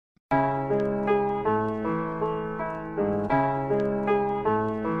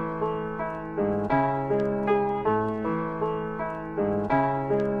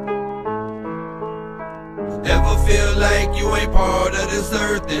ain't part of this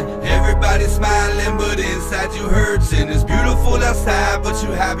earth, and everybody's smiling but inside you hurting. It's beautiful outside but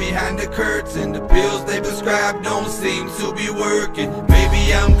you hide behind the curtain. The pills they prescribe don't seem to be working.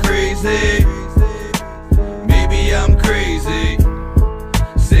 Maybe I'm crazy, maybe I'm crazy.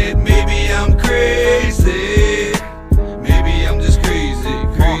 Said maybe I'm crazy, maybe I'm just crazy,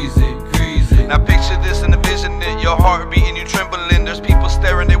 crazy, crazy. Now picture this in a vision that your heart beating, you trembling. There's people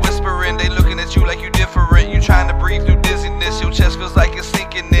staring, they whispering, they looking at you like you different. You trying to breathe through dizziness, your chest feels like it's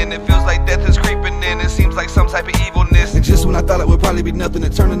sinking in. It feels like death is creeping in, it seems like some type of evilness. And just when I thought it would probably be nothing,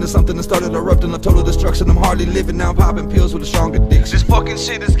 it turned into something that started erupting of total destruction. I'm hardly living now, I'm popping pills with a strong addiction. This fucking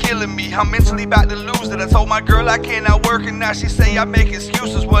shit is killing me, I'm mentally about to lose it. I told my girl I cannot work and now she say I make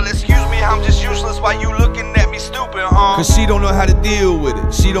excuses. Well, excuse me, I'm just useless, why you looking at me stupid, huh? Cause she don't know how to deal with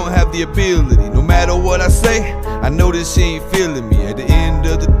it, she don't have the ability. No matter what I say, I know that she ain't feeling me. At the end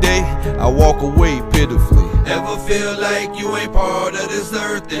of the day, I walk away pitifully. Ever feel like you ain't part of this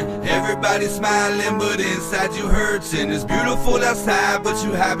earth, and everybody's smiling but inside you hurting? It's beautiful outside but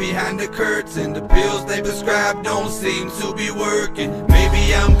you hide behind the curtain. The pills they prescribe don't seem to be working.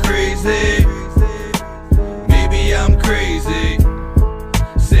 Maybe I'm crazy, maybe I'm crazy.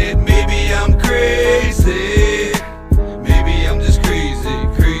 Said maybe I'm crazy, maybe I'm just crazy,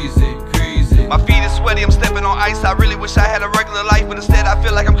 crazy, crazy. My feet is sweaty, I'm stepping on ice. I really wish I had a regular life, but instead I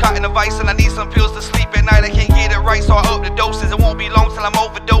feel like I'm caught in a vice. And I need some pills to sleep at night, I can't get it right, so I up the doses. It won't be long till I'm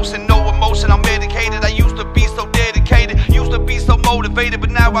overdosing, no emotion, I'm medicated. I used to be so dedicated, used to be so motivated,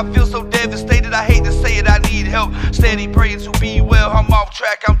 but now I feel so devastated. I hate to say it, I need help. Steady praying to be well, I'm off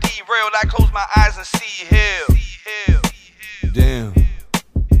track, I'm derailed. I close my eyes and see hell. Damn.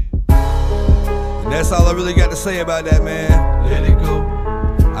 And that's all I really got to say about that, man. Let it go.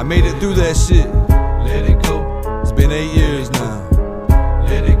 I made it through that shit. Let it go. It's been 8 years now.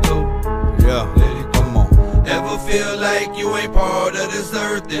 Let it go. Yeah, let it go. Come on. Ever feel like you ain't part of this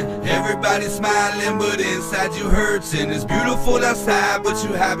earth, and everybody's smiling but inside you hurting? It's beautiful outside but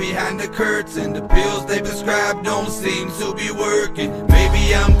you hide behind the curtain. The pills they prescribe don't seem to be working.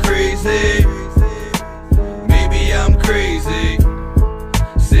 Maybe I'm crazy, maybe I'm crazy.